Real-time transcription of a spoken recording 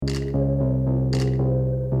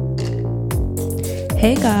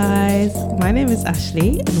Hey guys, my name is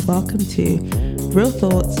Ashley and welcome to Real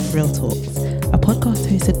Thoughts, Real Talks, a podcast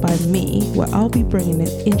hosted by me where I'll be bringing an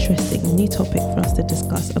interesting new topic for us to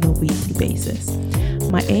discuss on a weekly basis.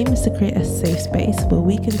 My aim is to create a safe space where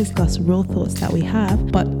we can discuss real thoughts that we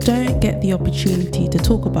have but don't get the opportunity to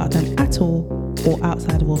talk about them at all or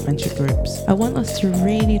outside of our friendship groups. I want us to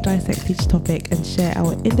really dissect each topic and share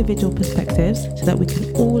our individual perspectives so that we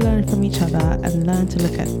can all learn from each other and learn to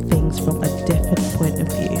look at things from a different point of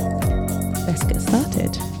view. Let's get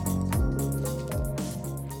started.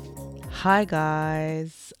 Hi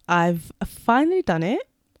guys, I've finally done it.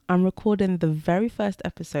 I'm recording the very first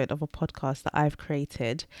episode of a podcast that I've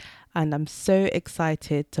created, and I'm so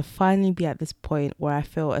excited to finally be at this point where I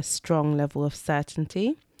feel a strong level of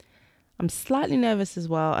certainty. I'm slightly nervous as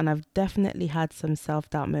well, and I've definitely had some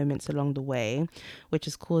self-doubt moments along the way, which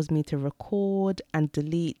has caused me to record and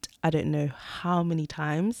delete I don't know how many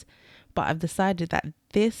times, but I've decided that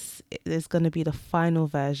this is going to be the final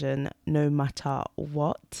version no matter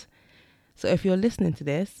what. So if you're listening to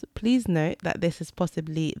this, please note that this is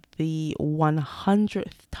possibly the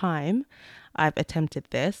 100th time I've attempted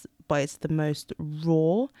this, but it's the most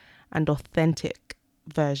raw and authentic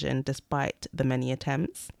version despite the many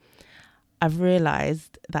attempts. I've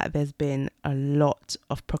realised that there's been a lot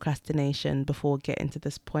of procrastination before getting to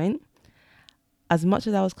this point. As much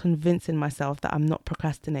as I was convincing myself that I'm not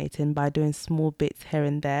procrastinating by doing small bits here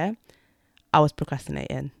and there, I was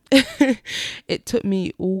procrastinating. It took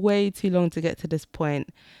me way too long to get to this point,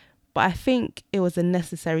 but I think it was a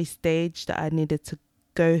necessary stage that I needed to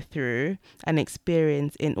go through and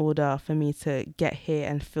experience in order for me to get here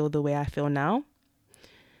and feel the way I feel now.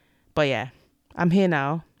 But yeah, I'm here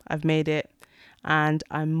now. I've made it, and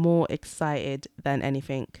I'm more excited than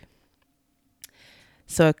anything.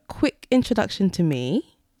 So a quick introduction to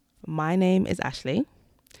me. My name is Ashley.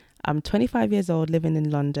 I'm 25 years old, living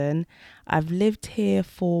in London. I've lived here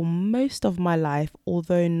for most of my life,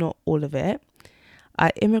 although not all of it.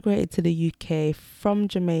 I immigrated to the UK from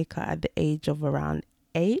Jamaica at the age of around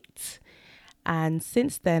 8. And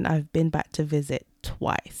since then, I've been back to visit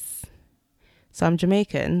twice. So I'm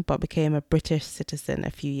Jamaican, but became a British citizen a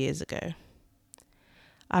few years ago.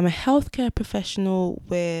 I'm a healthcare professional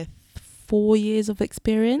with 4 years of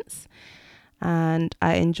experience, and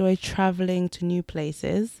I enjoy traveling to new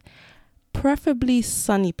places, preferably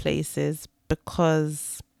sunny places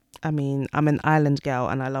because, I'm an island girl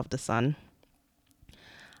and I love the sun.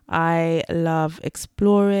 I love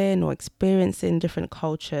exploring or experiencing different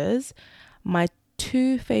cultures. My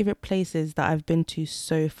 2 favorite places that I've been to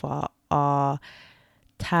so far are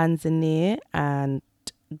Tanzania and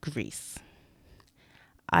Greece.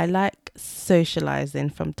 I like socializing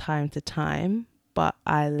from time to time, but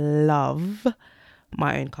I love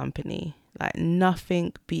my own company. Like,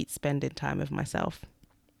 nothing beats spending time with myself.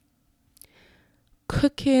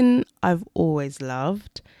 Cooking, I've always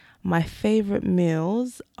loved. My favorite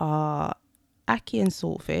meals are ackee and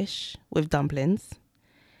saltfish with dumplings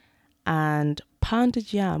and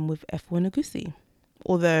pounded yam with efuanagusi.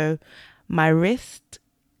 Although my wrist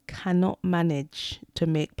cannot manage to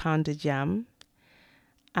make pounded yam,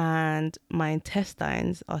 and my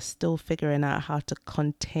intestines are still figuring out how to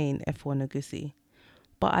contain efuanagusi.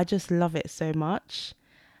 But I just love it so much.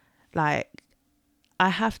 Like, I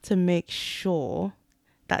have to make sure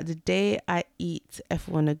that the day I eat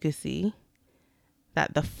efuanagusi,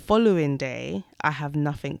 that the following day I have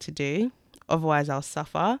nothing to do. Otherwise I'll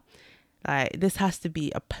suffer. Like, this has to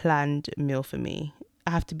be a planned meal for me. I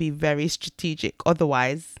have to be very strategic.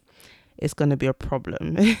 Otherwise, it's going to be a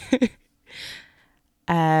problem.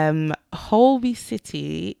 Holby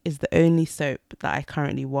City is the only soap that I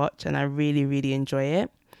currently watch, and I really, really enjoy it.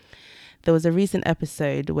 There was a recent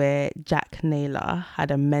episode where Jack Naylor had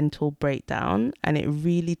a mental breakdown, and it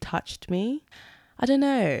really touched me. I don't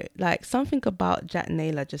know, like, something about Jack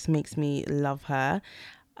Naylor just makes me love her.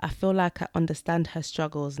 I feel like I understand her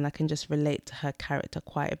struggles and I can just relate to her character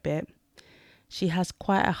quite a bit. She has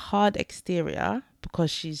quite a hard exterior because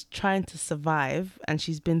she's trying to survive and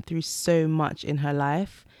she's been through so much in her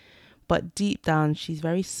life. But deep down, she's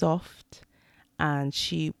very soft and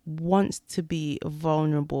she wants to be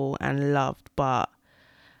vulnerable and loved. But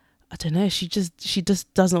I don't know, she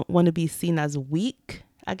just doesn't want to be seen as weak,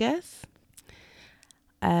 I guess.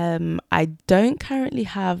 I don't currently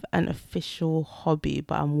have an official hobby,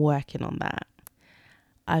 but I'm working on that.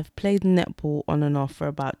 I've played netball on and off for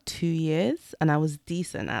about 2 years and I was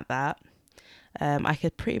decent at that. I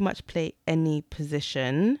could pretty much play any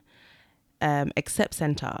position except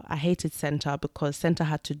centre. I hated centre because centre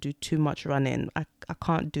had to do too much running. I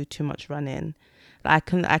can't do too much running. I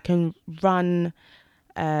can run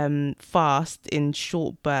fast in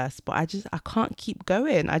short bursts, but I can't keep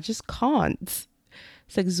going. I just can't.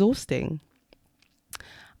 It's exhausting.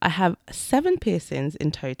 I have 7 piercings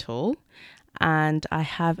in total, and I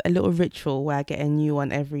have a little ritual where I get a new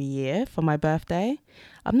one every year for my birthday.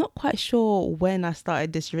 I'm not quite sure when I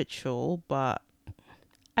started this ritual, but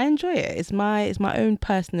I enjoy it. It's my own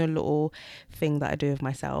personal little thing that I do with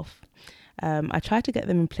myself. I try to get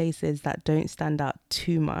them in places that don't stand out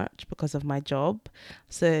too much because of my job,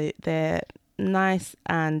 so they're nice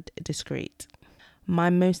and discreet. My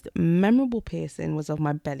most memorable piercing was of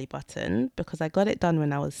my belly button because I got it done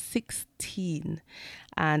when I was 16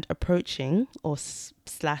 and approaching or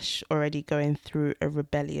slash already going through a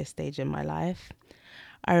rebellious stage in my life.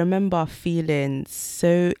 I remember feeling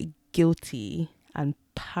so guilty and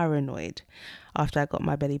paranoid after I got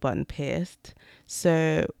my belly button pierced.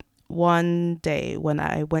 So one day when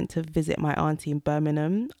I went to visit my auntie in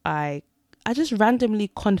Birmingham, I just randomly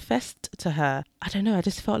confessed to her. I don't know, I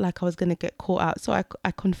just felt like I was going to get caught out. So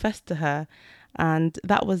I confessed to her, and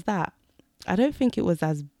that was that. I don't think it was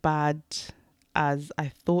as bad as I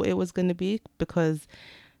thought it was going to be because,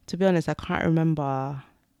 to be honest, I can't remember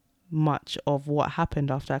much of what happened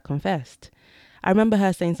after I confessed. I remember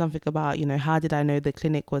her saying something about, how did I know the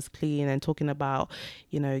clinic was clean, and talking about,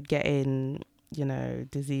 getting,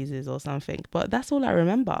 diseases or something. But that's all I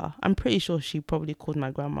remember. I'm pretty sure she probably called my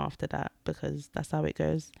grandma after that because that's how it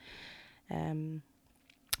goes.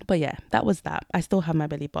 But yeah, that was that. I still have my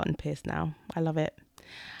belly button pierced now. I love it.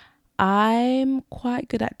 I'm quite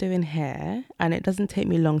good at doing hair, and it doesn't take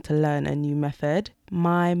me long to learn a new method.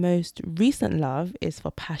 My most recent love is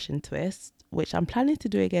for passion twists, which I'm planning to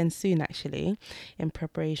do again soon actually, in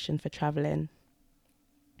preparation for traveling.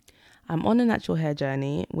 I'm on a natural hair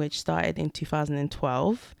journey, which started in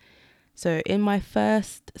 2012. So in my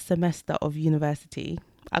first semester of university,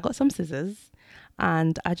 I got some scissors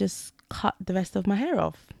and I just cut the rest of my hair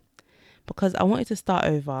off because I wanted to start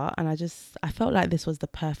over, and I felt like this was the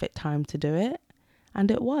perfect time to do it.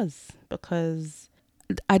 And it was, because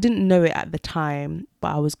I didn't know it at the time,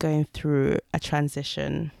 but I was going through a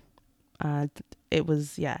transition, and it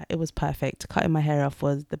was perfect. Cutting my hair off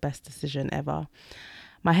was the best decision ever.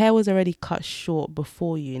 My hair was already cut short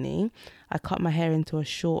before uni. I cut my hair into a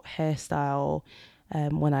short hairstyle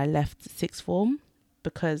when I left sixth form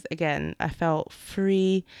because, again, I felt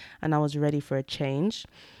free and I was ready for a change.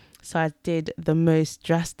 So I did the most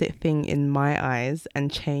drastic thing in my eyes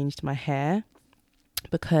and changed my hair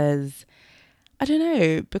because, I don't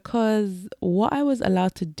know, because what I was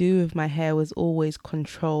allowed to do with my hair was always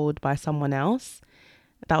controlled by someone else.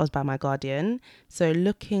 That was by my guardian. So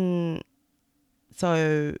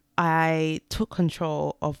I took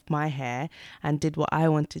control of my hair and did what I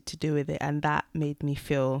wanted to do with it, and that made me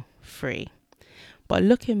feel free. But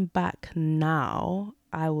looking back now,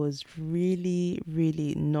 I was really,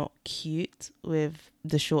 really not cute with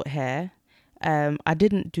the short hair. I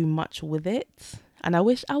didn't do much with it. And I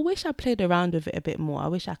wish I played around with it a bit more. I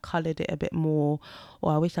wish I coloured it a bit more,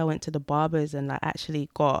 or I wish I went to the barbers and actually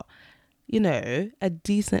got, a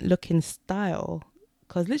decent looking style.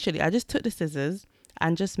 Because literally, I just took the scissors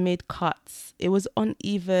and just made cuts. It was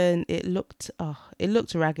uneven. It looked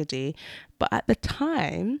raggedy. But at the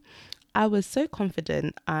time, I was so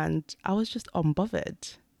confident and I was just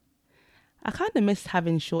unbothered. I kind of miss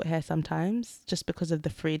having short hair sometimes just because of the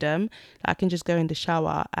freedom. I can just go in the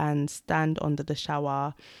shower and stand under the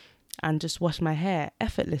shower and just wash my hair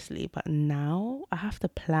effortlessly. But now I have to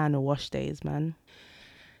plan a wash days, man.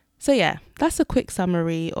 So yeah, that's a quick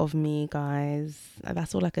summary of me, guys.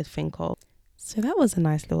 That's all I could think of. So that was a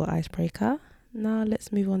nice little icebreaker. Now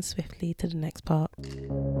let's move on swiftly to the next part.